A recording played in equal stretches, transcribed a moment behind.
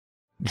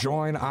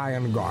Join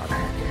Ian Garlic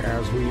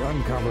as we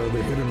uncover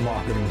the hidden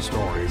marketing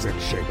stories that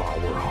shape our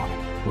world,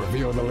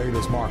 reveal the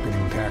latest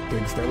marketing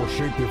tactics that will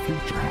shape your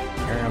future,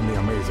 and the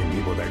amazing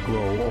people that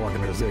grow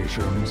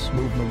organizations,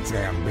 movements,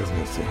 and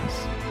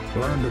businesses.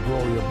 Learn to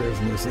grow your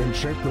business and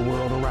shape the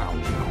world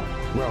around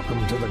you.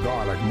 Welcome to the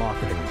Garlic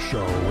Marketing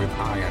Show with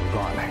Ian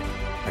Garlic.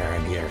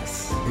 And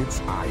yes, it's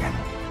Ian,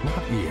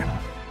 not Ian.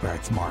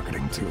 That's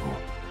marketing too.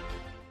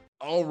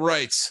 All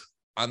right.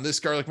 On this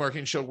Garlic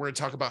Marketing Show, we're going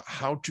to talk about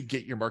how to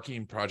get your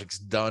marketing projects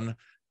done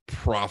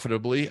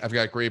profitably. I've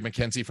got Gray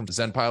McKenzie from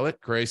ZenPilot.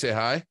 Gray, say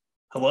hi.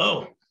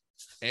 Hello.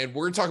 And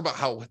we're going to talk about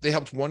how they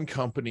helped one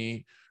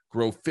company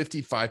grow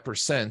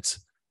 55%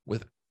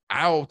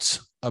 without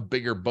a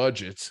bigger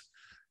budget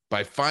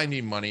by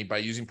finding money, by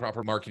using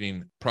proper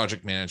marketing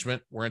project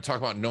management. We're going to talk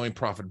about knowing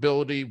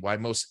profitability, why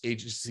most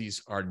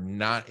agencies are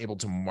not able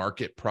to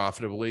market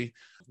profitably,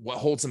 what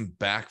holds them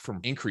back from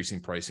increasing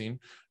pricing,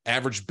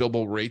 average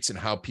billable rates and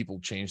how people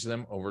change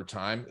them over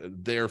time.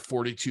 Their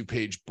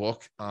 42-page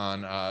book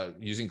on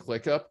using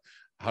ClickUp,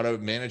 how to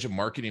manage a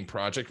marketing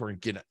project. We're going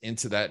to get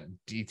into that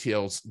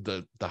details,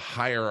 the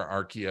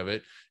hierarchy of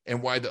it,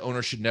 and why the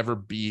owner should never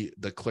be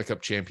the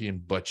ClickUp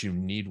champion, but you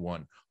need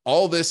one.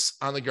 All this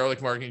on the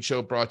Garlic Marketing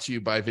Show, brought to you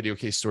by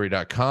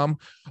videocasestory.com.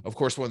 Of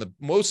course, one of the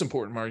most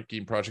important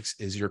marketing projects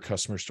is your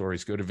customer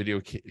stories. Go to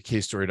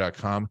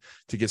videocasestory.com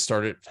to get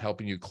started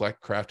helping you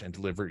collect, craft, and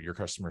deliver your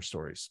customer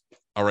stories.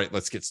 All right,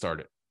 let's get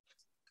started.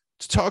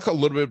 To talk a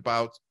little bit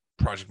about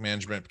project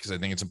management, because I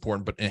think it's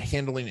important, but in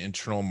handling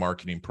internal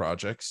marketing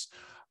projects.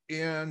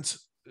 And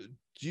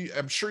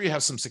I'm sure you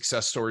have some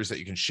success stories that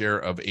you can share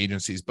of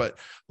agencies, but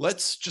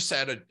let's just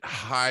at a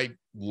high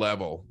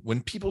level,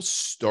 when people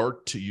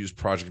start to use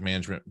project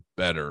management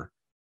better,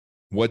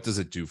 what does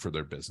it do for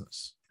their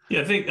business?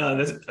 Yeah, I think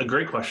that's a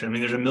great question. I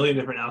mean, there's a million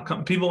different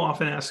outcomes. People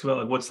often ask about,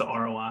 like, what's the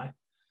ROI?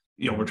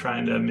 We're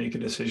trying to make a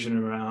decision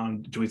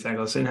around, do we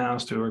tackle this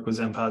in-house? Do we work with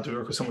ZenPilot? Do we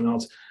work with someone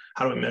else?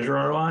 How do we measure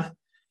ROI?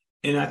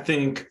 And I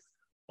think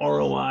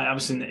ROI,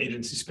 obviously in the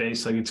agency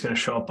space, like, it's going to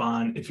show up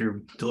on, if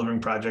you're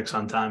delivering projects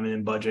on time and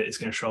in budget, it's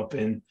going to show up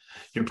in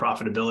your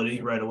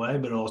profitability right away,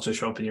 but it'll also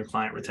show up in your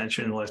client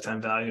retention and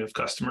lifetime value of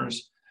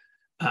customers.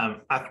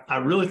 I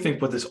really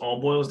think what this all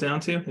boils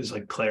down to is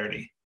like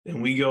clarity.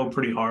 And we go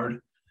pretty hard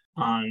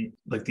on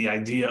like the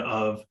idea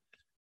of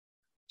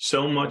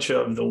so much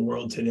of the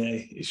world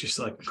today is just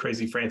like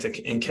crazy,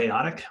 frantic, and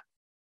chaotic.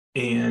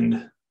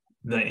 And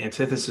the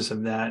antithesis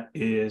of that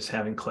is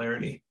having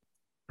clarity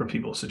for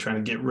people. So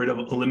trying to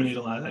eliminate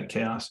a lot of that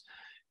chaos.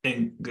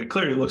 And the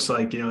clarity looks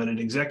like, at an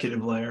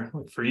executive layer,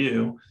 like for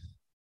you,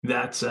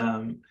 that's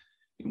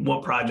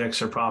what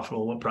projects are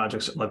profitable, what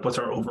projects, like, what's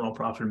our overall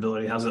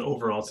profitability? How's the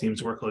overall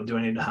team's workload? Do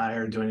I need to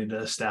hire? Do I need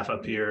to staff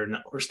up here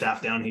or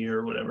staff down here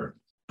or whatever?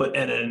 But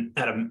at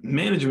a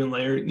management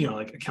layer,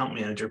 like account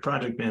manager,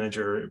 project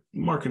manager,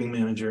 marketing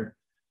manager,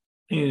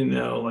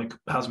 like,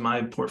 how's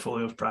my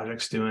portfolio of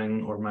projects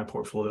doing, or my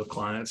portfolio of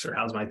clients, or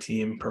how's my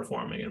team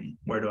performing, and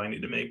where do I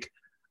need to make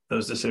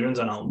those decisions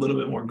on a little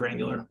bit more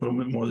granular, a little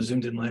bit more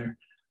zoomed in layer.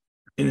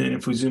 And then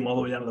if we zoom all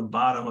the way down to the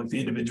bottom, like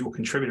the individual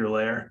contributor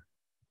layer,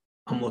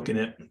 I'm looking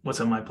at what's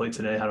on my plate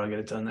today, how do I get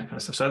it done, that kind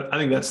of stuff. So I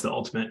think that's the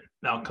ultimate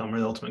outcome, or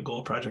the ultimate goal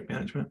of project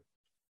management.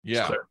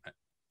 Yeah.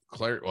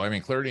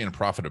 Clarity and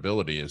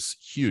profitability is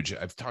huge.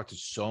 I've talked to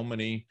so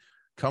many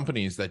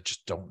companies that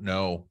just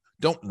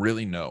don't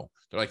really know.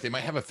 They're like, they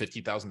might have a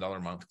 $50,000 a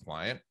month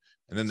client,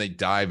 and then they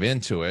dive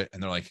into it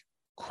and they're like,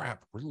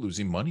 crap, we're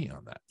losing money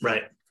on that.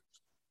 Right.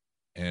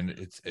 And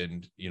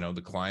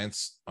the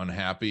client's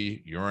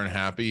unhappy, you're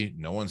unhappy,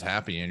 no one's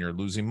happy, and you're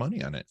losing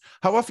money on it.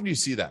 How often do you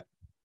see that?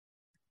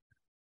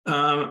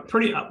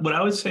 What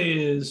I would say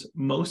is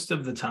most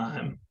of the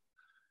time,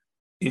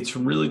 it's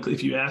really,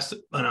 if you ask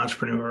an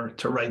entrepreneur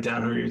to write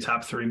down who are your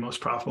top 3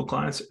 most profitable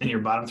clients and your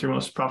bottom 3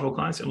 most profitable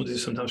clients, and we'll do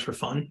sometimes for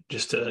fun,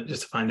 just to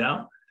find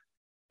out.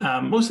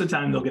 Most of the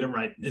time they'll get it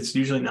right. It's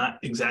usually not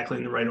exactly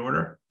in the right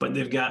order, but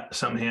they've got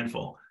some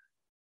handful.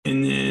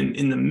 And then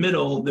in the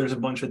middle, there's a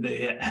bunch that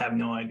they have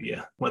no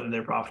idea whether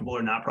they're profitable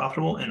or not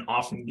profitable, and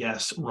often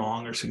guess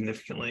wrong or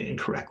significantly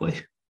incorrectly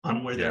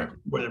on where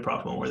they're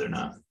profitable and where they're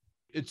not.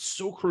 It's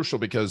so crucial,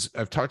 because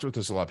I've talked with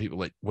this a lot of people,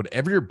 like,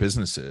 whatever your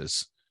business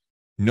is,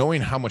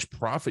 knowing how much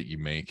profit you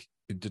make,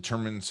 it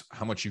determines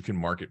how much you can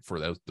market for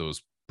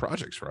those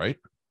projects, right?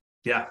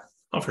 Yeah.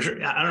 Oh, for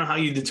sure. I don't know how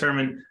you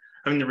determine.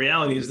 I mean, the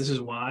reality is, this is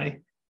why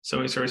so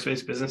many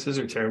service-based businesses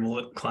are terrible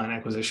at client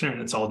acquisition,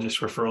 and it's all just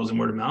referrals and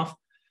word of mouth.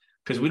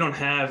 Because we don't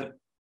have,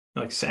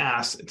 like,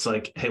 SaaS. It's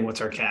like, hey,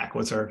 what's our CAC?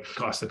 What's our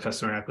cost of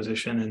customer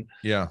acquisition? And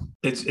yeah,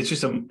 it's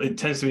just it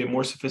tends to be a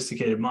more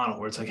sophisticated model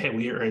where it's like, hey,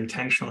 we are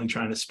intentionally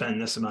trying to spend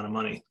this amount of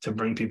money to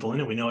bring people in,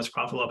 and we know it's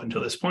profitable up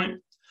until this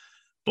point.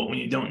 But when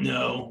you don't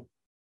know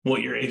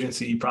what your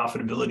agency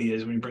profitability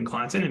is when you bring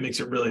clients in, it makes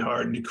it really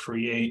hard to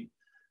create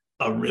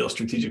a real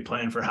strategic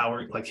plan for how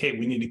we're like, hey,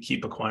 we need to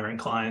keep acquiring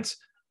clients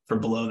for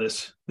below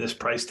this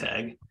price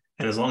tag.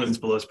 And as long as it's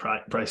below this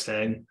price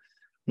tag,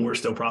 we're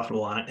still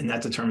profitable on it. And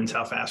that determines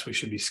how fast we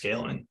should be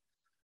scaling,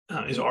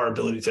 is our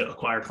ability to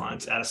acquire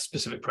clients at a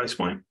specific price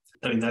point.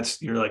 I mean,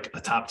 you're like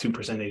a top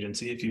 2%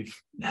 agency if you've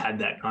had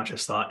that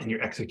conscious thought and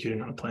you're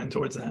executing on a plan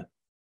towards that.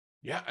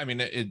 Yeah, I mean,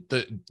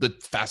 the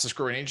fastest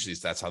growing agencies,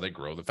 that's how they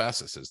grow the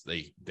fastest, is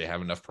they have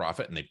enough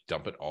profit and they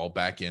dump it all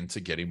back into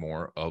getting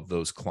more of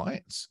those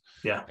clients.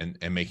 Yeah,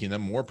 and making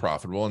them more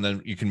profitable, and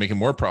then you can make them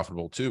more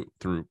profitable too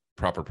through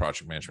proper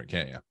project management,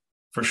 can't you?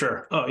 for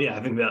sure. Oh yeah,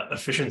 I think that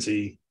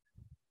efficiency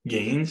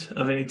gains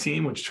of any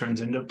team, which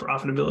turns into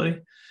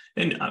profitability,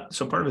 and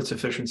so part of it's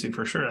efficiency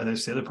for sure. I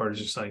think the other part is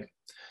just like,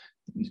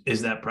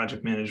 is that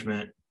project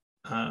management?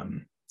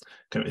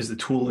 Is the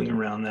tooling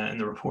around that and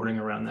the reporting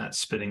around that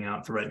spitting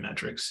out the right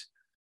metrics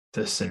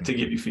to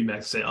give you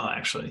feedback to say, oh,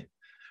 actually,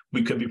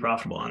 we could be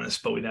profitable on this,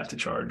 but we'd have to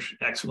charge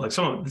X. Like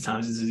some of the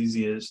times it's as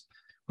easy as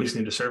we just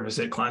need to service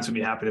it. Clients would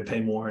be happy to pay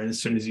more. And as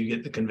soon as you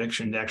get the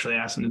conviction to actually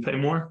ask them to pay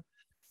more,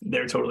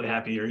 they're totally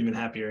happy or even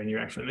happier, and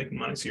you're actually making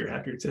money. So you're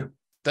happier too.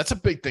 That's a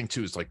big thing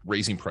too, is like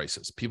raising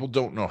prices. People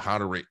don't know how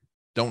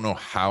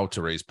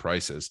to raise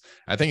prices.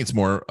 I think it's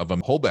more of a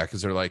holdback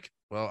because they're like,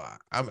 well,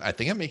 I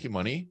think I'm making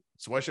money,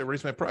 so why should I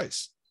raise my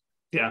price?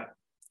 Yeah.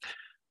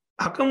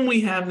 How come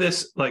we have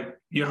this, like,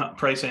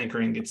 price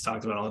anchoring gets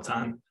talked about all the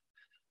time.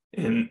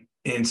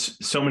 And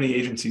so many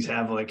agencies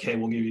have like, hey,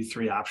 we'll give you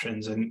 3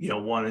 options. And,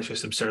 one is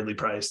just absurdly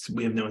priced.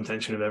 We have no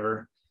intention of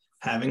ever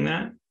having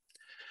that.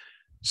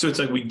 So it's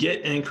like we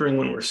get anchoring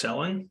when we're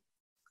selling,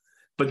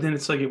 but then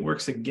it's like it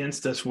works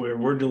against us where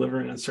we're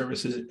delivering on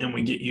services and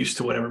we get used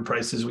to whatever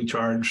prices we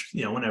charged,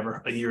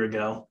 whenever, a year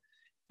ago.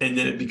 And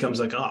then it becomes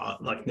like, oh,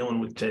 like no one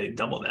would say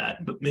double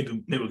that, but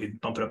maybe we could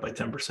bump it up by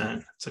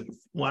 10%. It's like,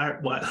 why?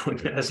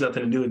 Like, it has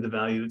nothing to do with the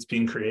value that's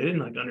being created. And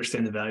like,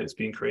 understand the value that's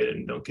being created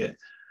and don't get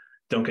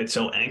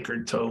so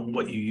anchored to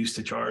what you used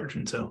to charge.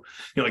 And so,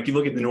 like you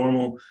look at the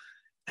normal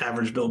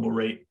average billable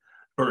rate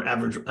or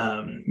average,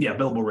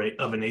 billable rate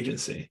of an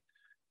agency.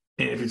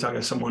 And if you're talking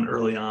to someone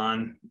early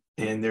on,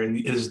 and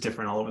it is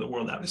different all over the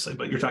world, obviously,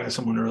 but you're talking to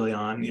someone early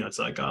on, it's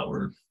like, oh,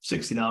 we're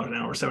 $60 an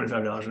hour,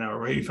 $75 an hour,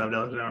 we're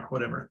 $85 an hour,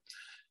 whatever.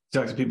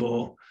 Talk to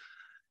people,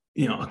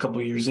 a couple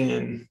of years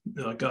in,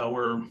 they're like, oh,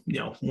 we're,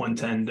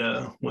 110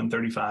 to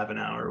 135 an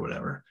hour or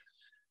whatever.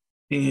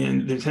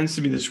 And there tends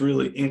to be this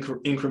really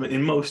increment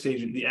in most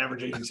the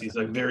average agency is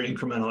like very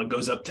incremental. It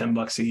goes up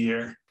 $10 a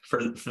year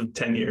for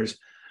 10 years.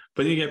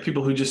 But you get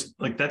people who just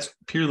like, that's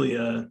purely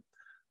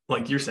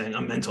like you're saying,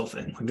 a mental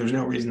thing. Like there's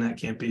no reason that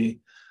can't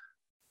be,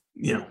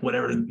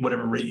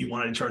 whatever rate you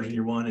wanted to charge in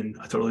year 1 and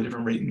a totally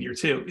different rate in year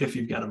 2, if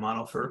you've got a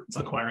model for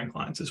acquiring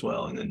clients as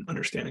well, and then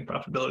understanding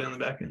profitability on the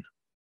back end.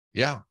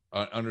 Yeah.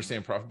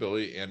 Understand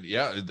profitability and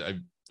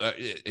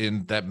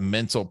in that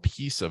mental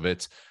piece of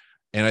it.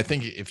 And I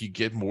think if you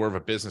get more of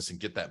a business and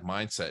get that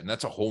mindset, and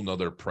that's a whole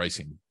nother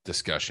pricing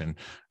discussion,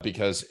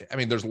 because I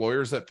mean, there's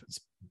lawyers that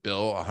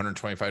bill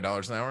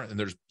 $125 an hour and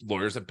there's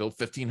lawyers that bill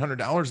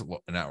 $1,500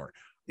 an hour.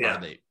 Yeah.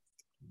 Are they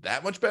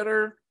that much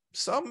better?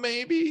 Some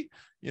maybe,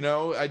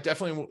 I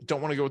definitely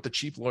don't want to go with the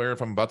cheap lawyer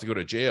if I'm about to go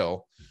to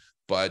jail,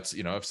 but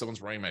if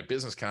someone's writing my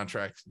business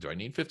contract, do I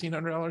need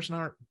 $1,500 an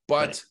hour?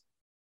 But right.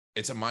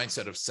 It's a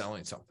mindset of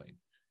selling something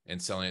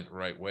and selling it the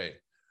right way.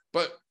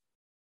 But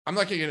I'm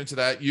not going to get into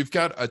that. You've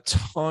got a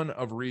ton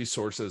of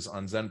resources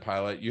on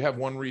ZenPilot. You have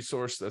one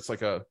resource that's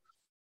like a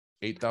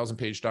 8,000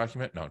 page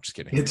document. No, I'm just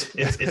kidding.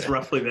 It's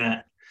roughly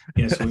that.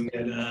 Yes, we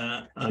made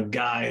a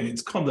guide.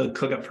 It's called the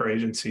ClickUp for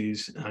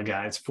Agencies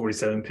guide. It's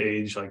 47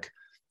 page, like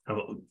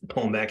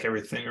pulling back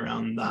everything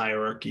around the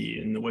hierarchy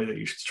and the way that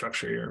you should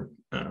structure your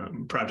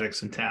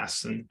projects and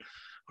tasks and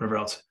whatever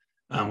else.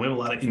 We have a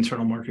lot of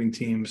internal marketing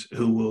teams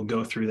who will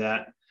go through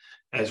that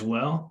as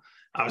well.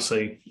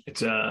 Obviously,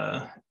 it's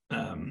 90%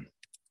 of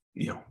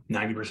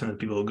the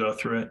people who go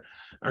through it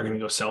are going to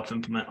go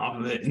self-implement off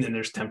of it. And then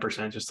there's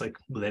 10% just like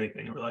with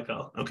anything. We're like,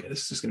 oh, okay,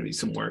 this is just going to be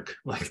some work.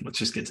 Like, let's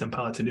just get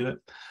ZenPilot to do it.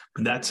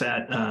 But that's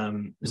at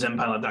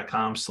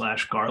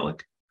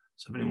zenpilot.com/garlic.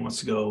 So if anyone wants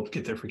to go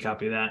get their free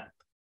copy of that.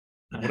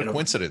 What a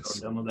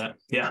coincidence. Download that.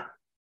 Yeah.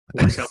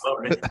 Works out well,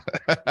 right?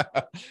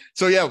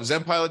 So yeah,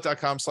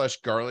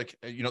 zenpilot.com/garlic.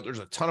 There's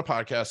a ton of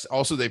podcasts.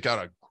 Also, they've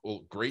got a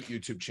great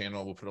YouTube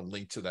channel. We'll put a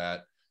link to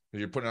that.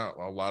 You're putting out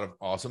a lot of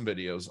awesome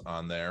videos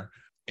on there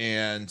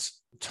and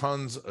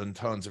tons and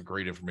tons of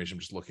great information. I'm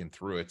just looking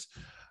through it.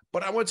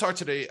 But I want to talk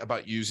today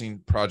about using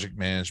project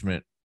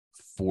management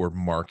for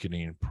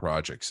marketing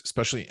projects,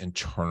 especially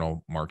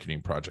internal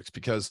marketing projects,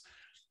 because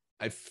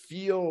I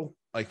feel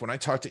like when I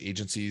talk to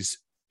agencies,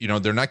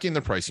 they're not getting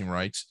their pricing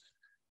right.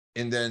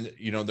 And then,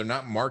 they're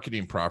not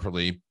marketing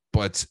properly,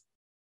 but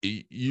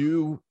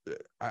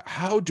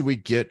how do we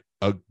get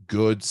a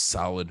good,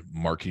 solid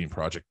marketing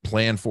project,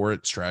 plan for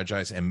it,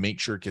 strategize, and make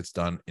sure it gets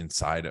done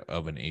inside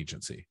of an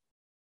agency?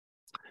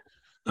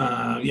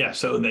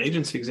 So the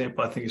agency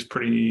example, I think, is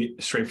pretty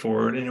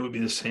straightforward, and it would be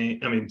the same.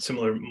 I mean,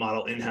 similar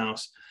model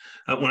in-house.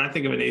 When I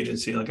think of an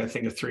agency, like I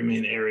think of 3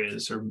 main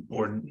areas or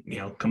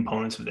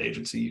components of the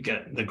agency. You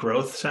get the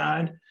growth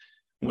side,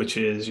 which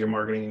is your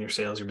marketing and your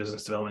sales, your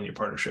business development, your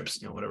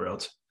partnerships, whatever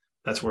else.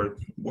 That's where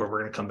we're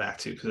going to come back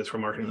to, because that's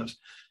where marketing lives.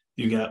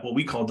 You got what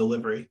we call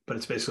delivery, but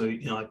it's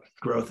basically, like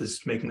growth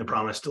is making the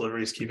promise,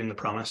 delivery is keeping the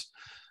promise.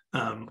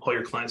 All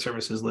your client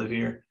services live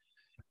here.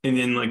 And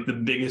then like the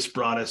biggest,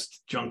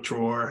 broadest junk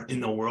drawer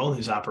in the world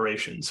is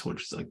operations,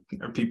 which is like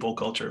our people,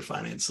 culture,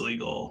 finance,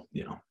 legal,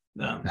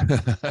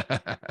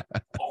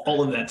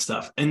 all of that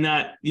stuff. And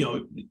that,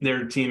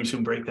 there are teams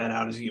who break that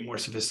out as you get more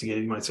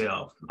sophisticated. You might say,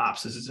 oh,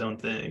 ops is its own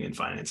thing and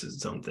finance is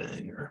its own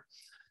thing. Or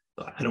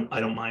I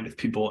don't mind if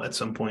people at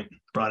some point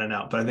brought it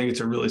out, but I think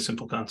it's a really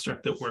simple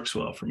construct that works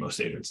well for most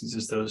agencies,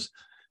 is those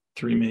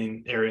three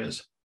main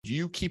areas. Do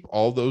you keep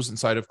all those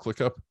inside of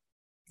ClickUp?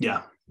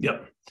 Yeah.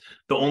 Yep.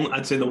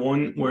 I'd say the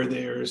one where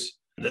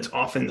that's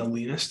often the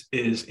leanest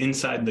is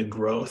inside the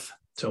growth.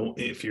 So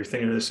if you're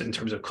thinking of this in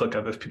terms of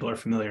ClickUp, if people are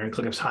familiar, in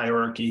ClickUp's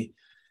hierarchy,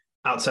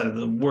 outside of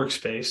the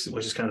workspace,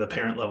 which is kind of the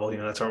parent level,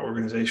 that's our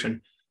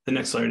organization. The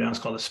next layer down is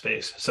called a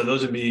space. So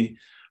those would be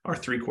our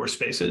three core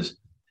spaces.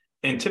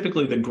 And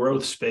typically the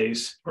growth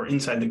space, or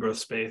inside the growth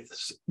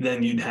space,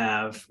 then you'd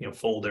have,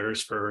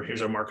 folders for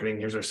here's our marketing,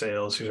 here's our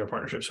sales, here's our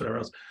partnerships, whatever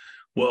else.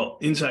 Well,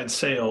 inside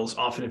sales,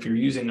 often if you're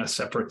using a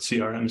separate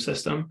CRM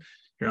system,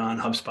 you're on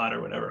HubSpot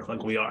or whatever,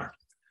 like we are,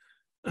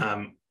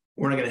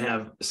 we're not going to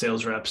have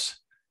sales reps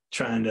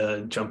trying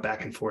to jump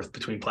back and forth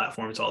between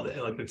platforms all day.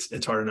 Like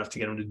it's hard enough to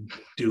get them to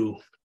do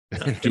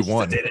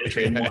one data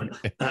entry in one.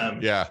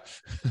 Yeah.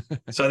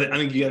 So I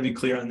think you got to be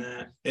clear on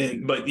that.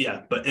 And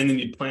then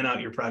you plan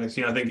out your products.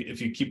 I think if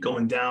you keep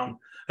going down,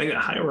 I think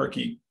that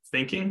hierarchy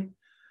thinking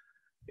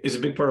is a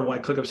big part of why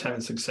ClickUp's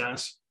having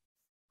success.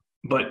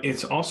 But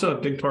it's also a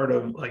big part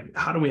of like,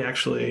 how do we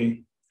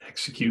actually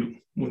execute?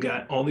 We've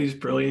got all these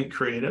brilliant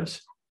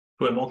creatives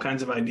who have all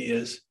kinds of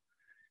ideas,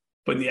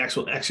 but the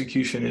actual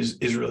execution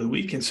is really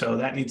weak. And so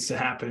that needs to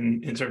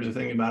happen in terms of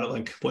thinking about it.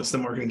 Like, what's the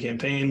marketing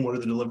campaign? What are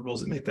the deliverables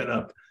that make that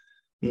up?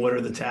 What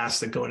are the tasks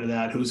that go into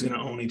that? Who's going to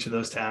own each of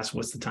those tasks?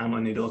 What's the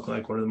timeline need to look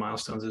like? What are the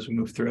milestones as we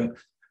move through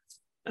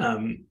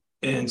it?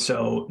 And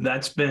so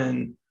that's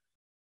been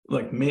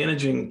like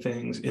managing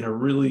things in a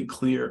really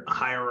clear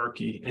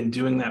hierarchy and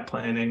doing that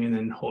planning, and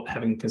then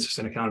having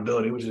consistent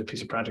accountability, which is a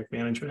piece of project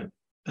management.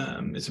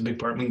 It's a big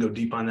part. We can go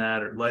deep on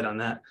that or light on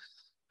that,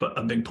 but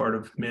a big part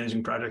of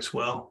managing projects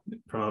well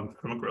from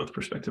a growth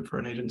perspective for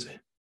an agency.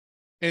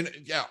 And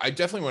yeah, I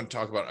definitely want to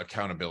talk about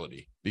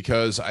accountability,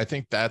 because I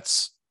think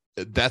that's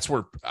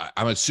where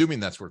I'm assuming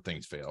that's where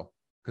things fail.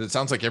 Because it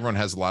sounds like everyone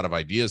has a lot of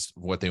ideas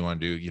of what they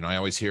want to do. I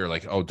always hear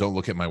like, oh, don't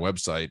look at my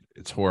website,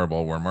 it's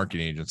horrible, we're a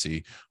marketing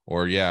agency.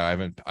 Or yeah, I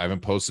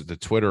haven't posted to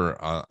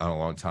Twitter on a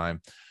long time.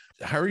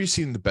 How are you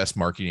seeing the best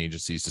marketing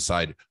agencies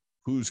decide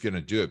who's going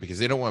to do it? Because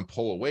they don't want to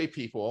pull away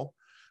people,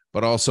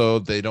 but also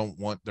they don't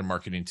want their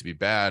marketing to be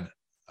bad.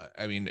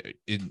 I mean,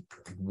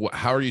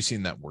 how are you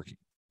seeing that working?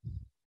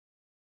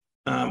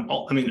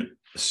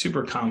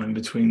 Super common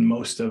between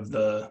most of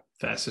the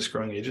fastest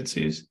growing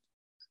agencies.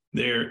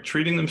 They're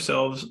treating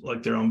themselves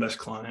like their own best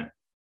client.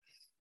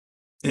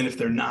 And if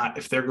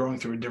they're growing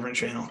through a different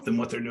channel than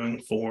what they're doing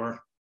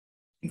for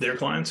their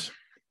clients,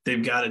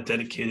 they've got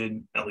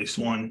at least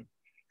one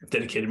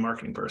dedicated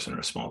marketing person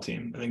or a small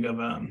team. I think of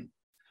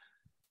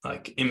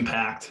like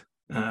Impact.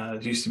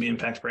 It used to be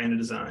Impact Branded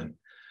Design,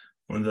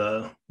 one of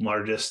the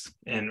largest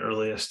and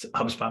earliest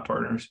HubSpot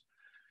partners.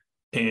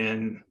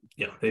 And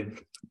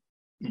they've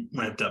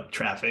ramped up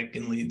traffic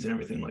and leads and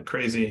everything like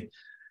crazy,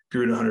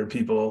 grew to 100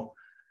 people.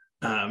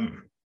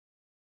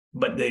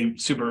 But they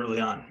super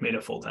early on made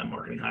a full-time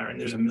marketing hire, and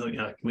there's a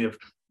million, we have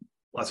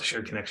lots of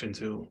shared connections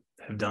who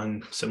have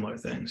done similar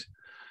things.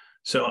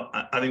 So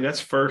I think that's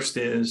first,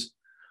 is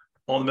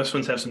all the best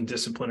ones have some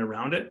discipline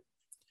around it.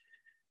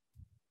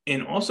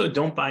 And also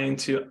don't buy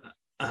into,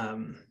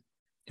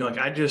 like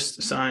I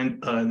just signed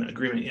an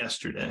agreement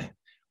yesterday.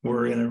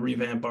 We're going to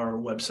revamp our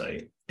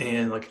website.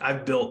 And like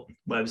I've built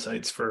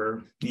websites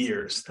for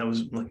years. That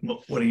was like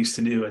what I used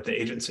to do at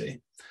the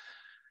agency.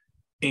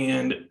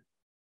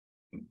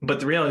 But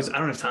the reality is I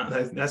don't have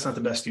time. That's not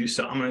the best use.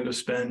 So I'm going to go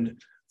spend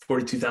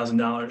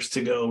 $42,000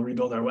 to go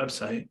rebuild our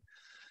website.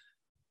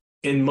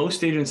 And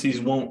most agencies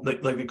won't,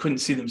 like they couldn't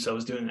see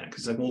themselves doing that,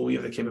 because like, well, we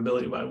have the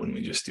capability. Why wouldn't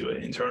we just do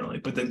it internally?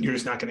 But then you're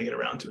just not going to get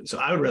around to it. So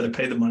I would rather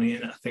pay the money.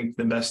 And I think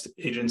the best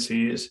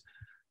agencies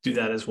do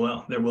that as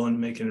well. They're willing to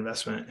make an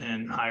investment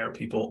and hire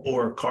people,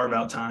 or carve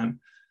out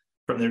time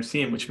from their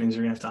team, which means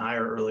you're going to have to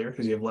hire earlier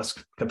because you have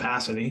less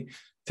capacity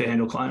to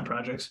handle client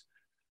projects.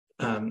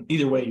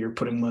 Either way, you're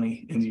putting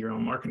money into your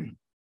own marketing.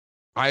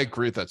 I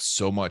agree with that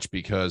so much,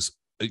 because,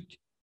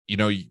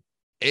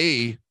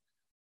 A,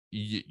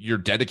 you're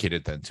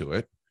dedicated then to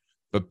it,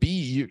 but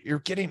B, you're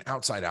getting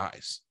outside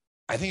eyes.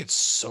 I think it's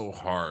so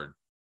hard,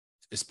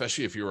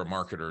 especially if you're a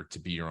marketer, to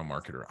be your own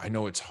marketer. I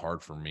know it's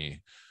hard for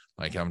me.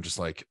 Like, I'm just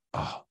like,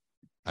 oh,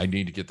 I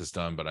need to get this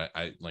done. But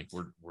I like,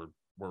 we're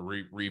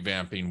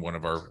revamping one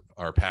of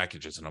our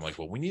packages. And I'm like,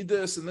 well, we need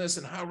this and this,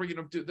 and how are we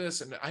going to do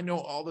this? And I know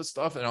all this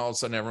stuff. And all of a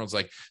sudden everyone's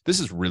like, this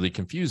is really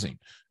confusing.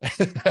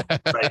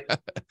 Right.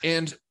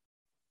 And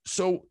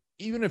so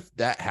even if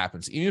that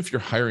happens, even if you're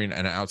hiring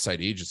an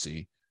outside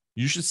agency,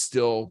 you should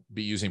still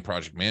be using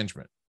project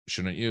management,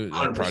 shouldn't you?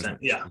 100%,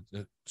 yeah.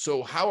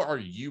 So how are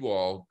you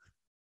all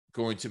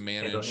going to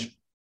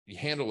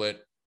handle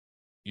it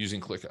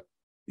using ClickUp?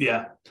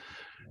 Yeah.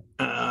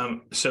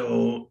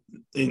 So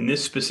in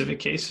this specific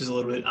case is a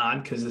little bit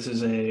odd because this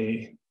is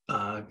a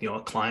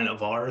client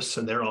of ours,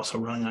 so they're also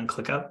running on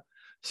ClickUp.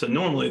 So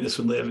normally this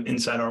would live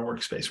inside our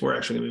workspace. We're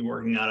actually going to be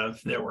working out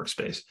of their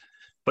workspace,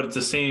 but it's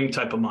the same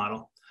type of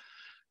model.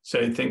 So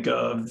you think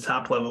of the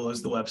top level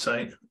as the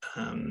website.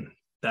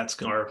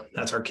 That's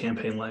our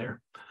campaign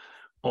layer.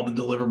 All the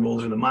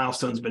deliverables or the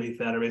milestones beneath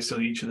that are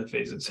basically each of the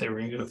phases. Hey, we're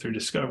going to go through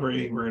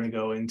discovery. We're going to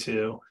go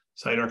into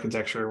site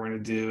architecture. We're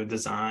going to do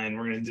design.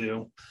 We're going to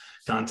do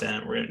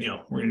content. We're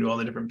going to do all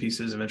the different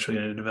pieces. Eventually,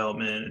 into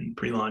development and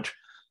pre-launch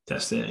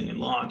testing and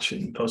launch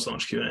and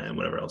post-launch Q&A and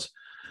whatever else.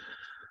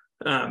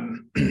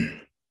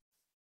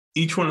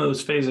 Each one of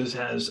those phases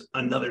has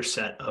another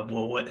set of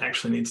what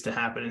actually needs to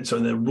happen. And so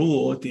the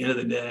rule at the end of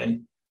the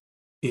day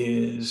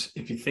is,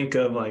 if you think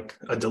of like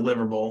a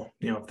deliverable,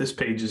 if this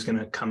page is going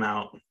to come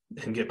out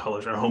and get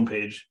published, our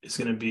homepage is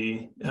going to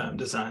be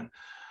designed.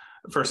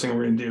 The first thing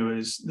we're going to do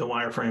is the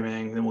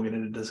wireframing, then we'll get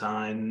into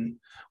design,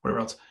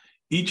 whatever else.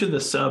 Each of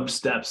the sub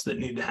steps that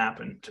need to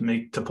happen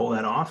to pull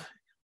that off,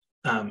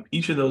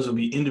 each of those will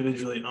be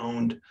individually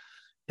owned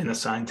and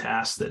assigned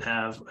tasks that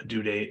have a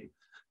due date.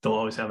 They'll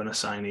always have an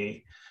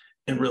assignee.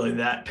 And really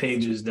that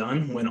page is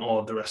done when all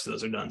of the rest of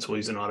those are done. So we'll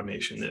use an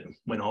automation that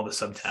when all the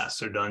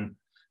subtasks are done,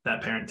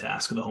 that parent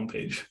task of the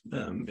homepage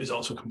is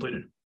also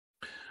completed.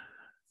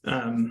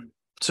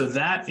 So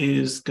that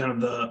is kind of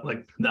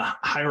the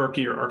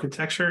hierarchy or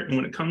architecture. And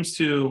when it comes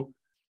to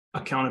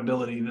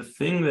accountability, the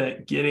thing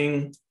that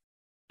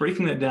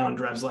breaking that down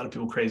drives a lot of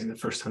people crazy the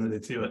first time that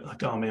they do it.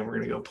 Like, oh man, we're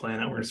going to go plan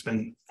out. We're going to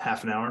spend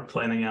half an hour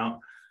planning out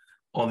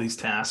all these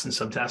tasks and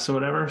subtasks or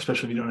whatever,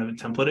 especially if you don't have it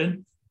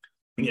templated.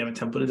 When you have it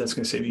templated, that's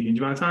going to save you a huge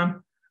amount of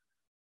time.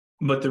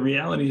 But the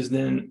reality is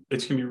then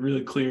it's going to be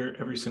really clear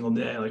every single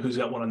day, like who's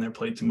got what on their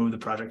plate to move the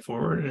project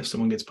forward. And if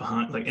someone gets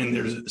behind, and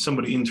there's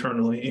somebody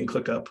internally in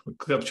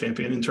ClickUp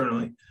champion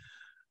internally,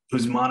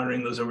 who's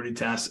monitoring those overdue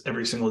tasks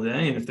every single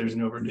day. And if there's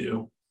an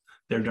overdue,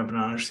 they're jumping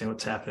on, understand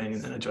what's happening,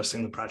 and then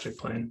adjusting the project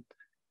plan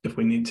if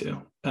we need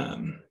to.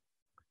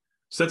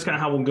 So that's kind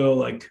of how we'll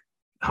go,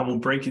 how we'll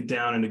break it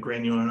down into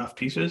granular enough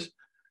pieces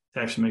to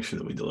actually make sure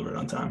that we deliver it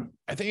on time.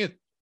 I think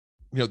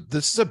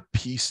this is a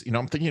piece,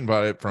 I'm thinking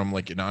about it from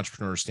like an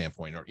entrepreneur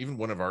standpoint, or even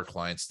one of our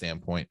clients'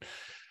 standpoint,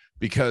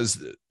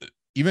 because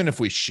even if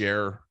we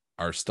share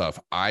our stuff,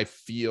 I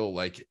feel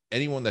like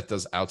anyone that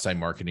does outside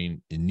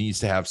marketing, it needs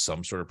to have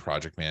some sort of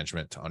project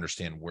management to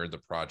understand where the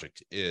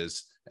project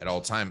is at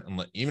all time.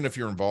 And even if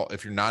you're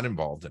not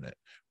involved in it,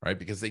 right?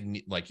 Because they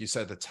need, like you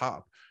said at the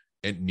top,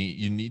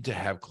 you need to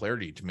have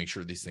clarity to make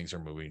sure these things are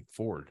moving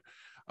forward.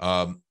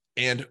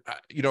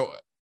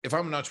 If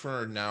I'm an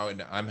entrepreneur now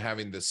and I'm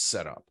having this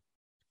set up,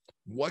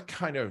 what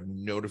kind of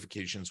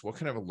notifications, what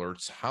kind of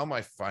alerts, how am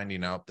I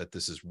finding out that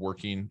this is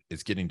working,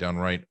 it's getting done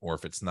right, or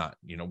if it's not,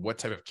 what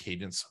type of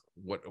cadence,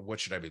 what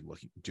should I be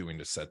doing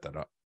to set that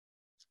up?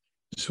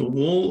 So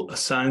we'll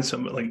assign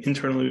somebody,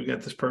 internally we've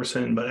got this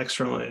person, but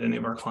externally at any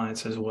of our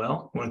clients as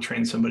well. We want to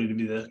train somebody to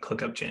be the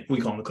ClickUp champion.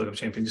 We call them the ClickUp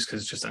champion just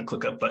because it's just on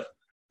ClickUp, but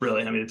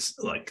really, it's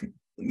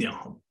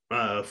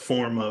a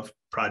form of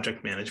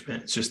project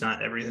management. It's just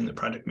not everything that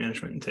project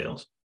management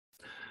entails.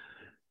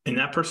 And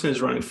that person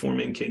is running 4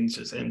 main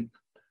cadences. And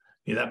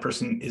that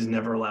person is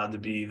never allowed to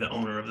be the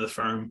owner of the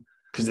firm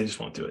because they just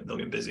won't do it. They'll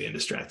get busy and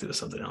distracted with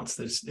something else.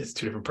 It's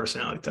 2 different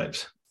personality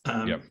types.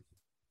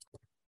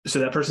 So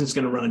that person's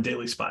going to run a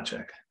daily spot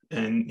check.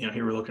 And,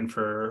 here we're looking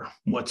for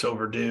what's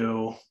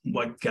overdue,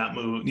 what got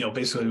moved,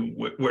 basically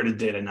where did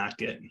data not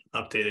get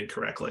updated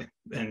correctly.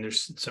 And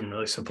there's some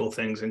really simple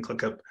things in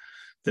ClickUp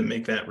that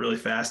make that really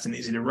fast and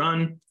easy to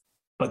run.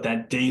 But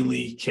that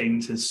daily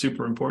cadence is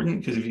super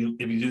important because if you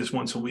do this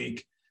once a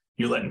week,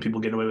 you're letting people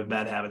get away with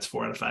bad habits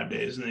 4 out of 5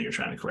 days, and then you're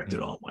trying to correct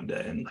it all in one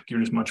day. And you're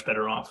just much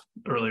better off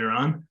earlier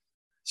on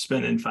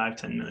spending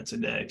 5-10 minutes a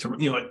day to,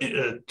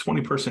 a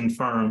 20-person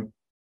firm.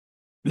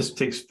 This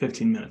takes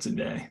 15 minutes a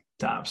day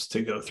tops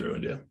to go through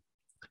and do.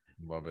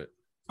 Love it.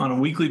 On a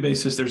weekly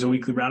basis, there's a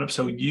weekly roundup.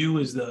 So you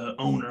as the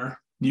owner,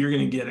 you're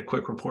going to get a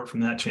quick report from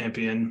that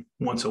champion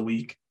once a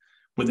week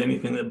with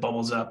anything that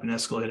bubbles up and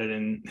escalated.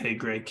 And hey,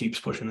 Greg keeps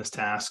pushing this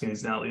task and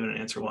he's not leaving an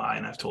answer why.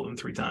 And I've told him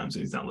 3 times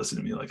and he's not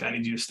listening to me. I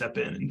need you to step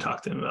in and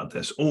talk to him about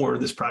this, or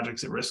this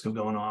project's at risk of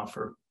going off,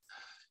 or,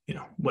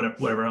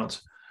 whatever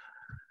else.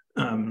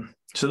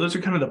 So those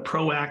are kind of the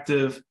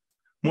proactive,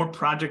 more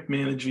project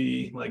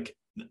managey,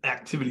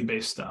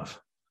 activity-based stuff.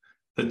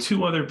 The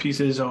 2 other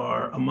pieces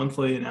are a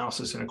monthly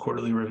analysis and a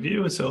quarterly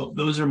review. And so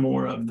those are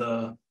more of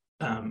the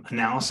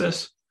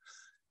analysis.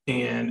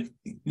 And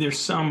there's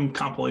some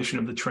compilation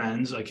of the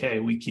trends, hey,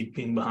 we keep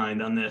being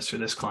behind on this, or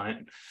this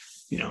client,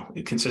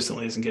 it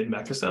consistently isn't getting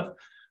back to stuff.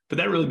 But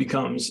that really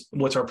becomes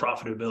what's our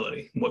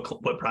profitability,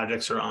 what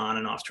projects are on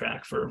and off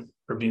track for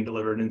being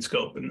delivered in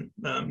scope and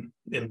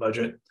in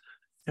budget,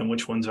 and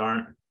which ones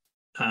aren't.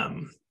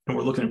 And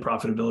we're looking at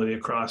profitability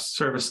across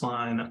service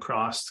line,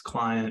 across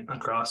client,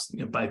 across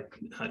by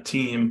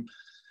team,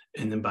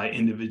 and then by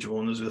individual.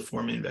 And those are the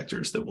 4 main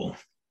vectors that will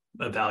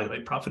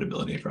evaluate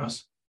profitability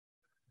across.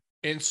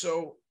 And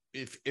so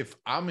if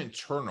I'm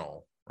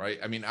internal, right?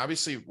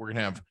 Obviously we're going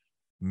to have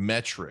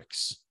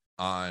metrics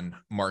on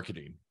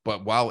marketing,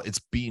 but while it's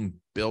being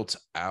built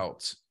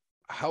out,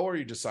 how are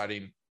you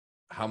deciding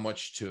how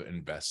much to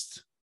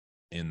invest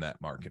in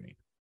that marketing,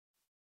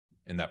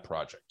 in that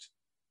project?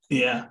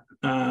 Yeah.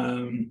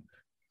 So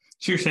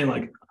you're saying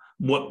like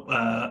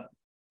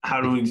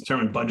how do we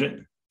determine budget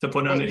to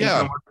put on the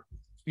internal marketing?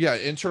 Yeah,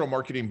 internal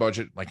marketing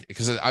budget, like,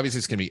 because obviously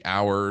it's going to be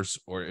hours,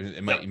 or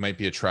it might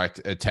be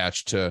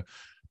attached to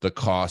the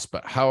cost,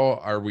 but how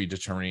are we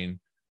determining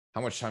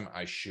how much time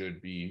I should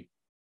be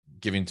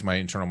giving to my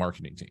internal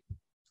marketing team?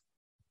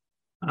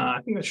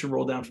 I think that should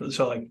roll down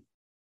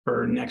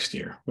for next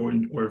year.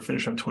 We're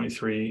finishing up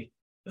 23,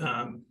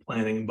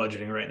 planning and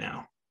budgeting right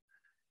now.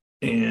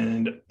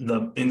 And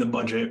in the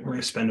budget, we're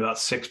going to spend about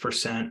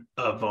 6%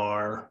 of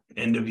our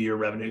end of year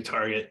revenue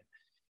target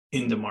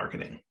into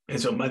marketing.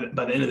 And so by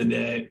the end of the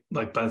day,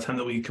 like by the time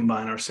that we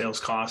combine our sales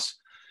costs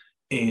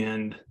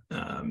and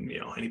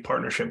any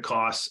partnership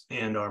costs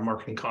and our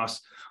marketing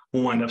costs,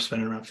 we'll wind up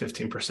spending around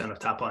 15% of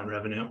top line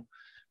revenue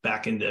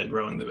back into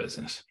growing the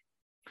business.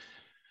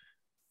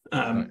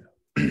 That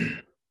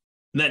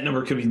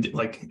number could be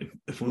like,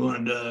 if we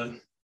wanted to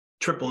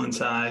triple in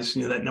size,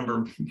 that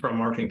number from a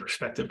marketing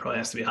perspective probably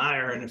has to be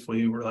higher. And if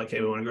we were like,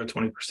 hey, we want to grow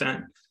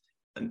 20%,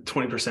 and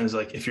 20% is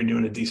like, if you're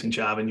doing a decent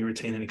job and you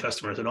retain any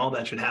customers at all,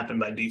 that should happen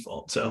by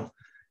default. So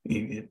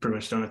you pretty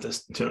much don't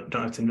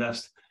have to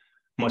invest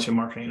much in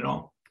marketing at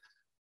all.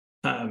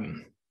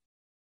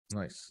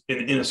 Nice.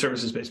 In a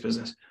services-based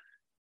business.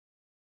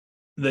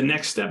 The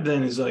next step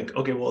then is like,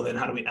 okay, well then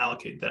how do we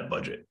allocate that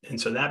budget? And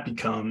so that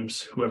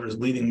becomes whoever's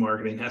leading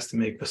marketing has to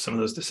make some of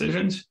those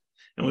decisions.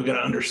 And we've got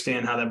to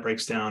understand how that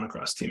breaks down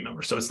across team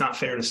members. So it's not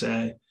fair to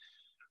say,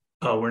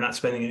 oh, we're not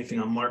spending anything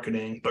on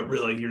marketing, but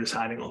really you're just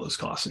hiding all those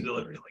costs in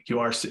delivery. Like you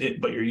are,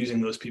 but you're using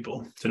those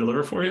people to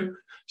deliver for you.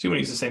 So you want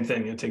to use the same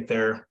thing. Take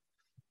their,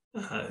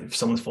 if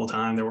someone's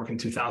full-time, they're working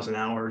 2,000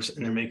 hours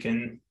and they're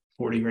making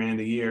 40 grand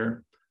a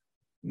year,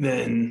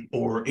 then,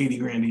 or 80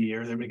 grand a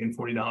year, they're making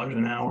 $40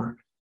 an hour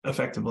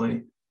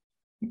effectively.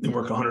 They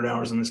work 100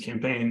 hours on this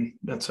campaign.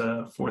 That's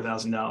a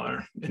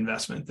 $4,000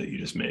 investment that you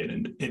just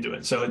made into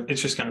it. So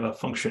it's just kind of a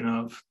function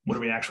of what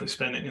are we actually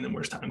spending and then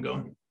where's time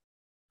going.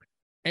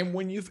 And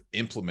when you've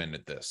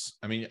implemented this,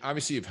 I mean,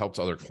 obviously you've helped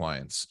other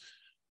clients.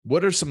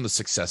 What are some of the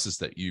successes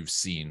that you've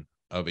seen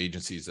of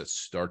agencies that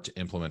start to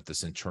implement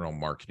this internal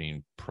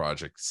marketing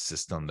project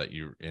system that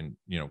you're in,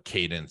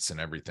 cadence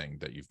and everything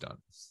that you've done?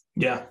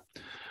 Yeah.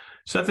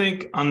 So I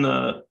think on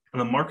the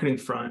marketing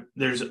front,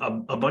 there's a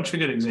bunch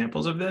of good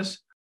examples of this.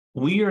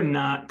 We are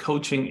not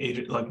coaching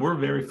agent, like we're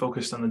very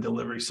focused on the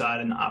delivery side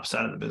and the ops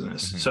side of the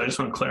business. Mm-hmm. So I just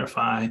want to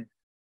clarify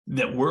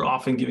that we're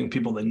often giving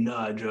people the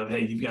nudge of,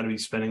 hey, you've got to be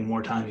spending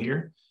more time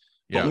here,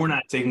 but we're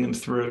not taking them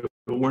through.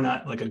 We're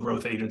not like a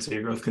growth agency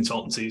or growth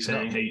consultancy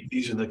saying, hey,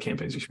 these are the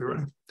campaigns you should be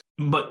running.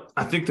 But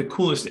I think the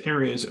coolest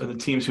areas are the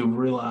teams who've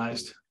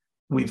realized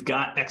we've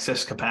got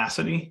excess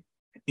capacity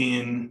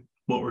in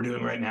what we're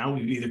doing right now.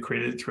 We've either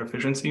created it through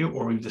efficiency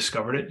or we've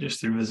discovered it just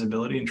through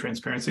visibility and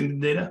transparency in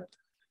the data.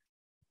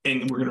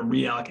 And we're going to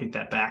reallocate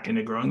that back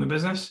into growing the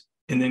business.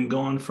 And then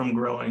going from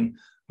growing,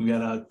 we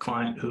got a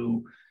client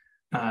who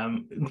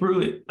grew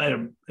it at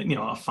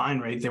a fine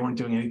rate. They weren't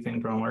doing anything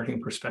from a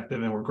marketing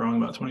perspective, and we're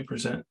growing about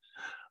 20%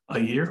 a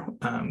year,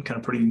 kind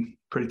of pretty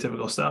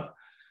typical stuff.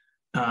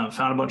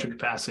 Found a bunch of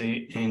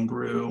capacity and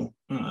grew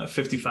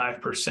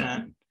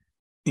 55%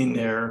 in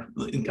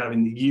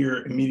the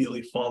year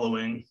immediately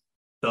following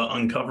the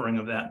uncovering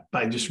of that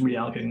by just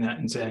reallocating that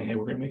and saying, hey,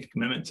 we're going to make a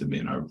commitment to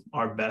being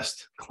our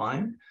best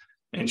client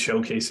and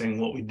showcasing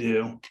what we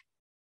do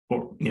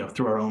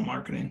through our own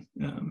marketing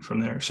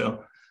from there.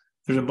 So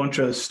there's a bunch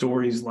of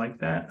stories like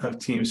that of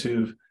teams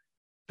who've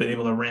been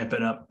able to ramp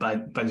it up by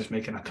just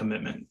making a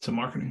commitment to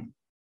marketing.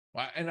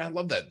 And I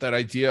love that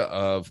idea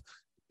of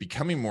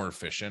becoming more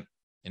efficient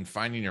and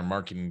finding your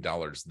marketing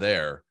dollars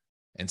there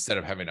instead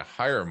of having to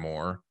hire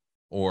more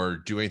or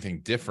do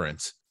anything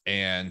different.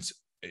 And,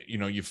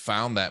 you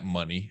found that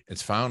money,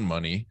 it's found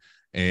money,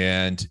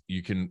 and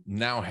you can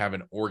now have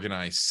an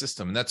organized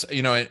system. And that's,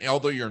 and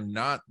although you're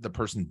not the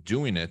person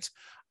doing it,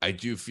 I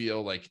do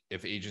feel like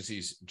if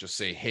agencies just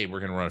say, hey,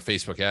 we're going to run a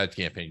Facebook ad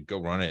campaign,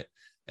 go run it,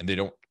 and they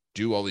don't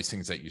do all these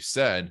things that you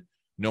said,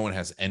 no one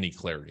has any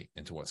clarity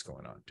into what's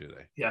going on, do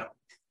they? Yeah.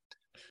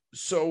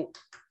 So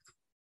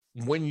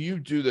when you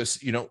do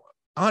this,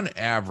 on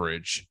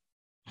average,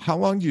 how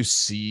long do you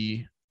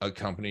see a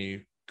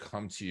company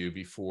come to you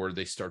before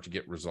they start to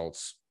get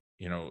results,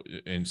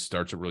 and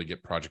start to really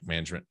get project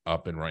management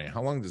up and running?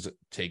 How long does it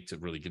take to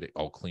really get it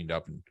all cleaned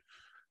up and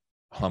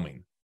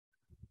humming?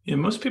 Yeah,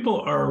 most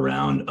people are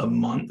around a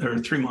month or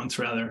 3 months,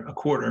 rather, a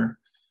quarter,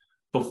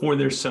 before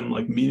there's some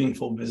like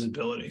meaningful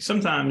visibility.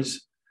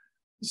 Sometimes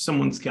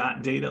someone's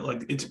got data,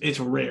 like it's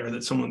rare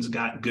that someone's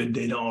got good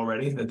data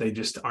already that they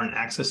just aren't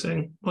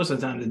accessing. Most of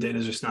the time, the data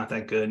is just not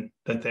that good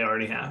that they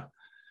already have.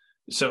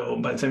 So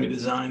by the time you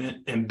design it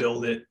and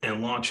build it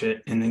and launch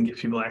it and then get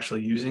people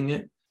actually using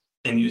it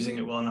and using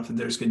it well enough that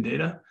there's good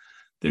data,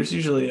 there's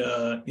usually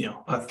a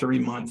 3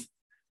 month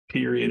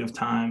period of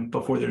time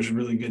before there's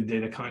really good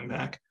data coming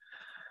back.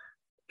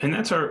 And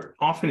that's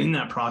often in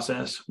that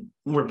process,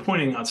 we're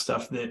pointing out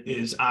stuff that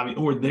is obvious,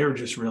 or they're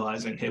just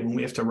realizing, hey, when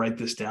we have to write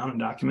this down and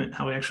document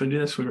how we actually do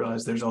this, we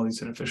realize there's all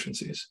these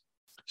inefficiencies.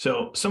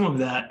 So some of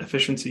that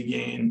efficiency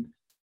gain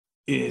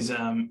is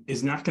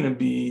not going to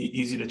be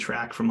easy to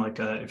track from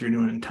if you're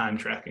doing it in time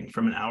tracking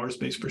from an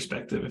hours-based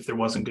perspective, if there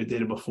wasn't good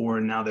data before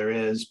and now there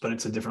is, but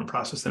it's a different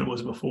process than it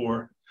was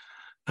before.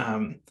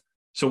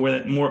 So where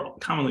that more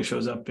commonly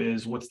shows up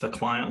is what's the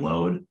client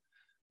load,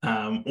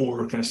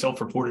 or kind of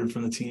self-reported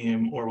from the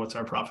team, or what's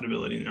our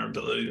profitability and our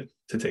ability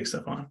to take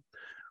stuff on.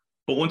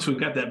 But once we've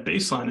got that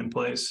baseline in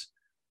place,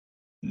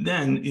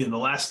 then the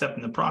last step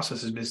in the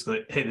process is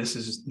basically, hey, this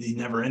is the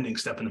never-ending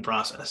step in the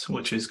process,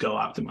 which is go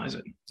optimize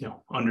it.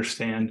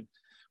 Understand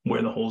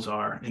where the holes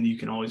are, and you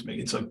can always make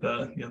it's like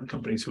the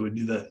companies who would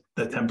do the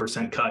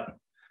 10% cut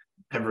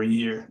every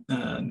year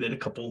that a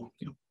couple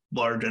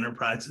large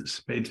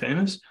enterprises made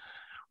famous.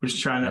 We're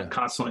just trying to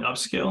constantly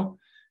upscale.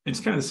 It's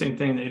kind of the same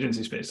thing in the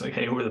agency space. Like,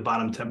 hey, who are the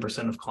bottom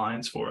 10% of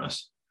clients for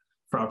us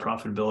for our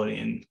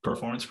profitability and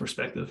performance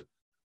perspective?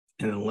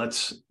 And then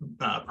let's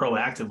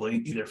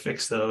proactively either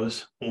fix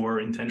those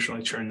or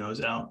intentionally churn those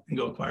out and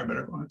go acquire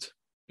better clients.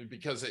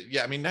 Because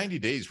 90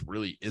 days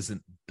really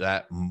isn't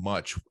that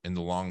much in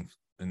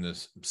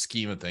the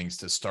scheme of things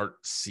to start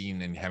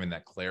seeing and having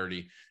that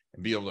clarity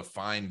and be able to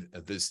find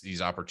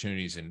these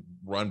opportunities and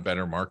run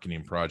better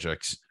marketing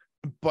projects.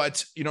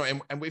 But,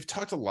 and we've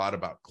talked a lot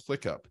about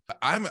ClickUp.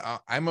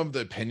 I'm of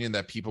the opinion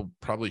that people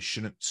probably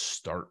shouldn't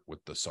start with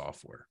the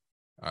software.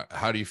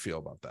 How do you feel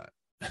about that?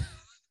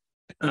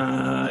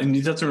 And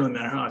it doesn't really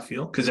matter how I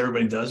feel, because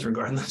everybody does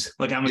regardless.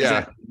 Like, I'm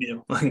exactly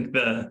you. Like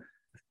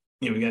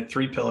we got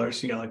 3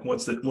 pillars. You got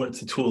what's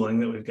the tooling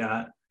that we've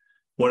got?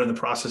 What are the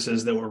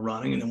processes that we're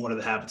running? And then what are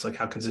the habits? Like,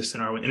 how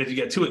consistent are we? And if you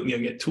get to it, you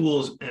get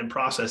tools and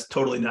process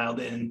totally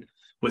dialed in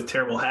with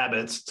terrible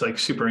habits, it's like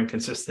super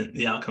inconsistent,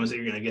 the outcomes that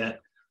you're going to get.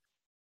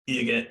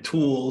 You get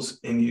tools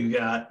and you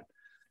got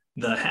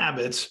the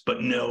habits,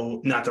 but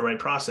not the right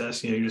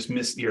process.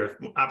 You're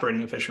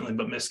operating efficiently,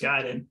 but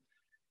misguided.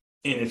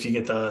 And if you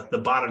get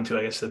the bottom 2,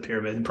 I guess, the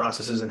pyramid and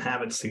processes and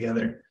habits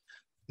together,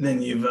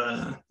 then you've,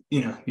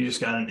 you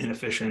just got an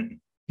inefficient,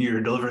 you're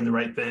delivering the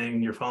right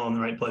thing, you're following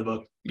the right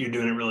playbook, you're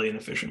doing it really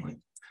inefficiently.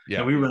 Yeah.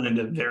 And we run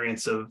into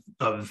variants of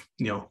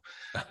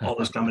all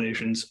those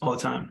combinations all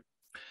the time.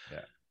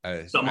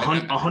 Yeah. So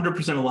I'm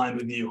 100% aligned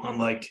with you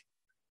on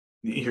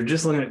you're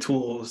just looking at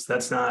tools.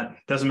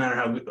 Doesn't matter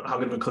how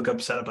good of a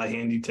ClickUp setup I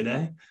hand you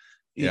today.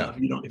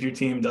 If your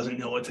team doesn't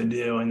know what to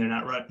do and they're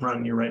not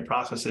running your right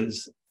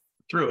processes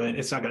through it,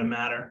 it's not going to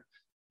matter.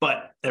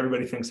 But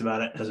everybody thinks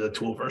about it as a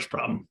tool first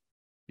problem.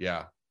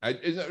 Yeah.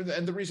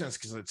 And the reason is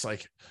because it's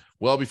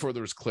well before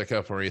there was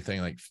ClickUp or anything,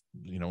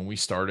 when we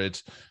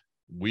started,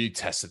 we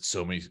tested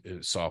so many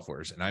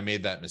softwares, and I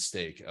made that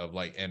mistake of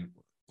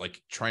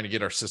trying to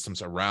get our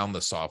systems around the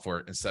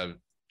software instead of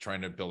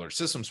trying to build our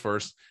systems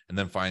first and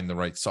then find the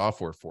right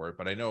software for it.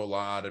 But I know a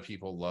lot of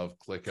people love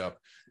ClickUp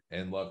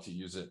and love to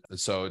use it.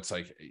 So it's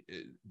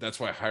that's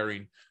why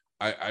hiring,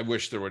 I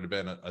wish there would have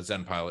been a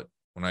ZenPilot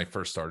when I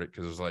first started,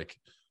 because it was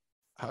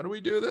how do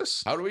we do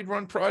this? How do we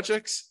run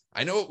projects?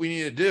 I know what we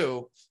need to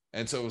do.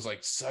 And so it was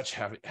such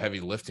heavy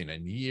lifting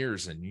and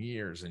years and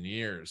years and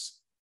years.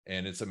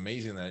 And it's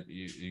amazing that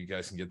you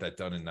guys can get that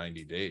done in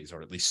 90 days,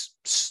 or at least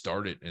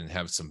start it and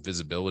have some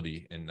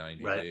visibility in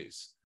 90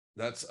 days.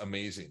 That's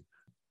amazing.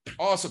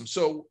 Awesome.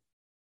 So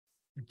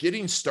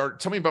getting started,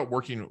 tell me about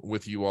working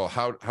with you all.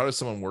 How does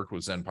someone work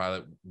with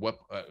ZenPilot?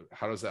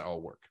 How does that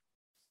all work?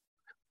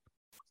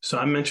 So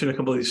I mentioned a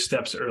couple of these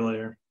steps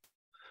earlier.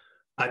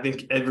 I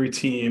think every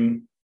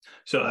team,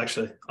 so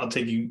actually I'll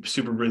take you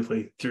super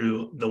briefly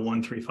through the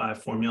 1-3-5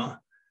 formula.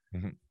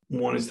 Mm-hmm.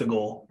 1 is the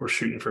goal. We're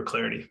shooting for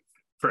clarity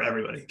for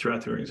everybody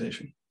throughout the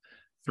organization.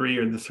 3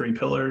 are the 3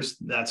 pillars.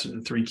 That's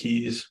the 3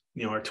 keys,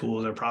 our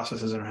tools, our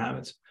processes, and our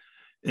habits.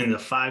 And the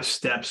 5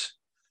 steps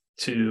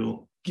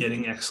to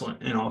getting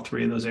excellent in all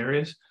 3 of those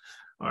areas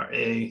are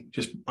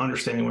just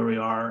understanding where we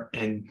are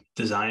and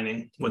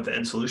designing what the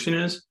end solution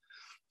is,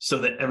 so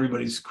that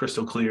everybody's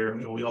crystal clear.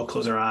 We all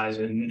close our eyes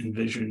and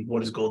envision, what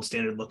does gold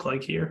standard look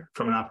like here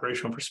from an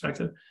operational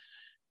perspective?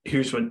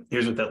 Here's what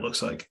that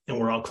looks like. And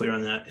we're all clear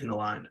on that and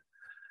aligned.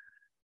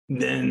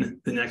 Then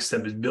the next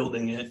step is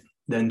building it,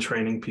 then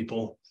training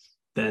people,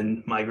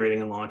 then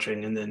migrating and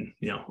launching, and then,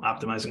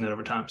 optimizing that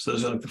over time. So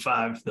those are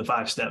the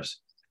five steps.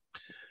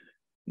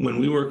 When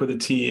we work with a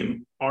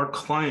team, our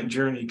client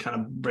journey kind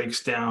of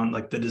breaks down,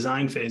 the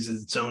design phase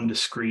is its own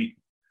discrete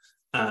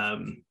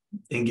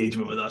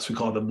engagement with us. We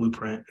call it the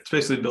blueprint. It's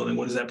basically building,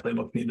 what does that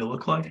playbook need to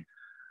look like?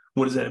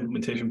 What does that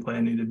implementation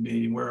plan need to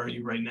be? Where are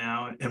you right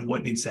now? And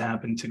what needs to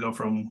happen to go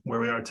from where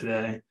we are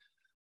today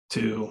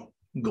to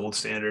gold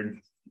standard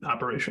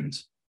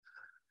operations?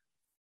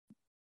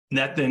 And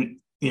that then,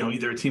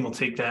 either a team will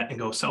take that and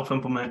go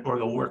self-implement, or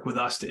they'll work with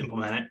us to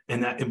implement it.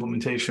 And that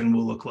implementation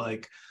will look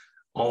like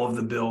all of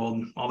the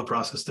build, all the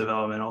process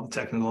development, all the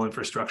technical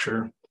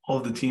infrastructure, all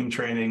of the team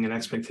training and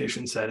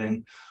expectation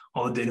setting,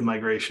 all the data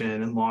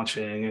migration and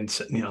launching, and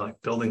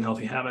building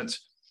healthy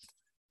habits.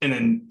 And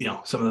then,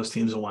 some of those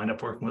teams will wind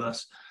up working with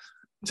us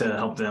to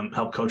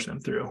help coach them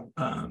through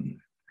kind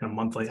of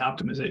monthly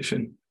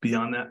optimization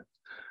beyond that.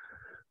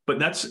 But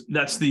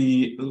that's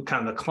the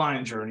kind of the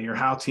client journey, or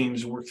how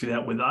teams work through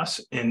that with us.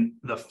 And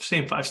the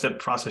same 5-step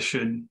process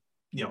should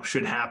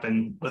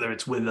happen, whether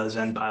it's with a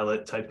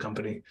ZenPilot type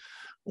company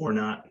or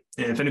not.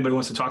 And if anybody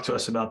wants to talk to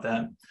us about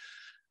that,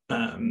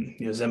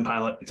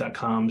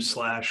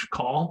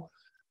 zenpilot.com/call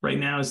right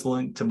now is the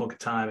link to book a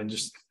time and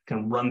just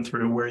kind of run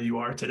through where you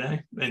are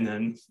today and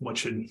then what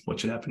should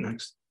happen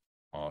next.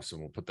 Awesome.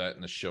 We'll put that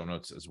in the show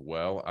notes as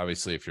well.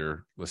 Obviously, if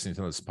you're listening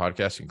to this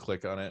podcast, you can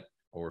click on it,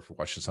 or if you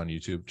watch this on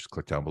YouTube, just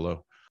click down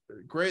below.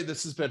 Great.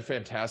 This has been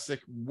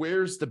fantastic.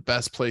 Where's the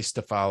best place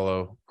to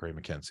follow Gray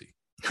McKenzie?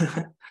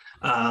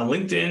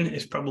 LinkedIn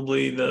is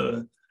probably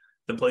the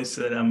place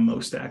that I'm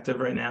most active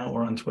right now,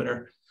 or on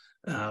Twitter.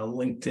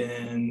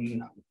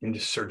 LinkedIn, and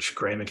just search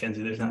Gray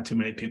McKenzie. There's not too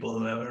many people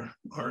who are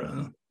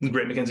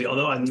Gray McKenzie,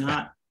 although I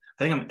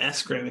think I'm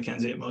S Gray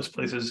McKenzie at most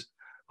places,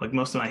 like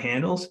most of my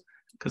handles,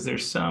 because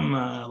there's some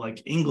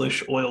like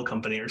English oil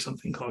company or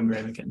something called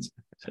Gray McKenzie.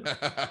 So.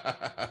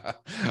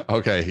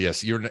 Okay.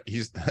 Yes.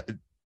 He's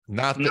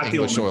not the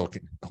English oil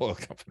company.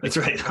 That's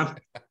right.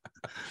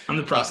 I'm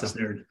the process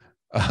nerd.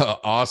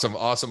 Awesome.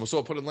 So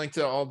I'll put a link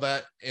to all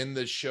that in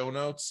the show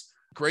notes.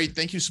 Great.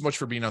 Thank you so much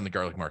for being on the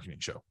Garlic Marketing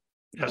Show.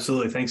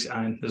 Absolutely. Thanks,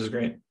 Ian. This is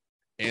great.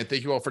 And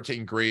thank you all for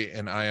taking Gray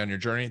and I on your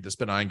journey. This has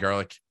been Ian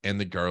Garlic and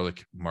the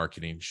Garlic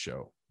Marketing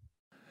Show.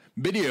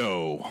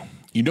 Video.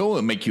 You know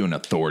it'll make you an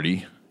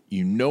authority.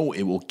 You know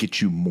it will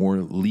get you more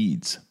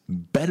leads,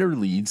 better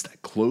leads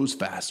that close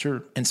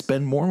faster and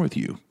spend more with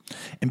you.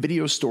 And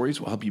video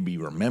stories will help you be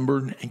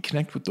remembered and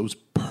connect with those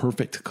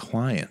perfect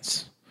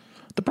clients.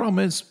 The problem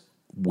is,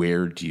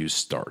 where do you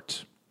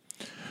start?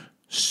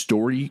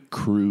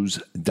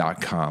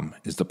 StoryCruise.com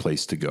is the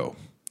place to go.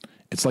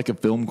 It's like a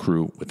film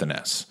crew with an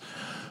S.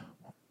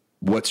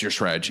 What's your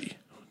strategy?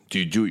 Do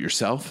you do it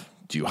yourself?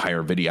 Do you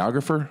hire a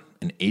videographer,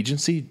 an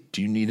agency?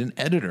 Do you need an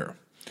editor?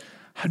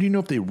 How do you know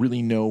if they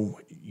really know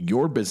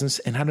your business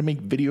and how to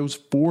make videos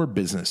for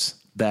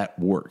business that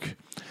work?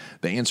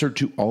 The answer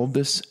to all of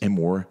this and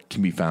more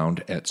can be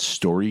found at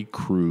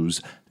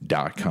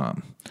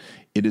StoryCruise.com.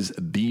 It is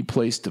the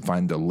place to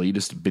find the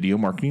latest video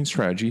marketing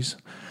strategies,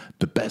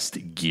 the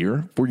best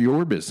gear for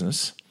your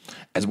business,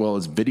 as well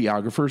as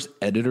videographers,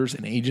 editors,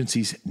 and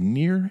agencies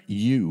near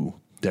you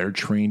that are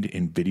trained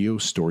in video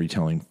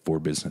storytelling for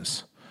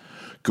business.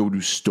 Go to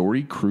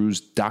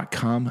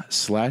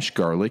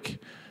StoryCruise.com/garlic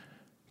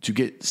to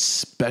get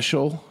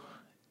special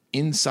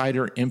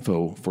insider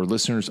info for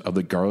listeners of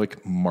the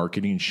Garlic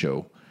Marketing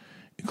Show,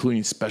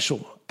 including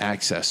special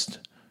access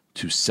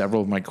to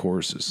several of my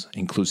courses,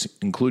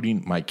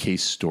 including my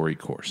case story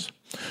course.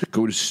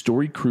 Go to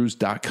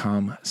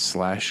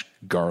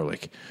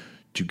StoryCruise.com/garlic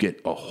to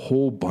get a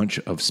whole bunch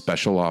of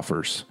special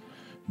offers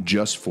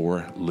just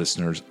for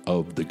listeners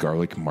of the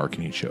Garlic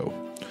Marketing Show.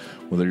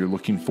 Whether you're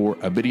looking for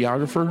a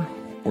videographer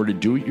or to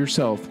do it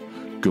yourself,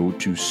 go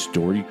to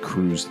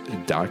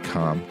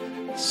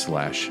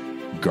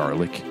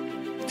StoryCruise.com/garlic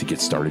to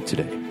get started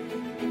today.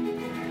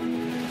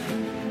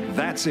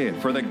 That's it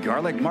for the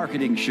Garlic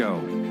Marketing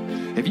Show.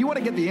 If you want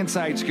to get the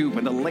inside scoop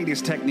and the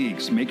latest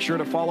techniques, make sure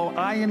to follow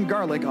Ian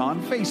Garlic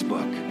on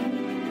Facebook.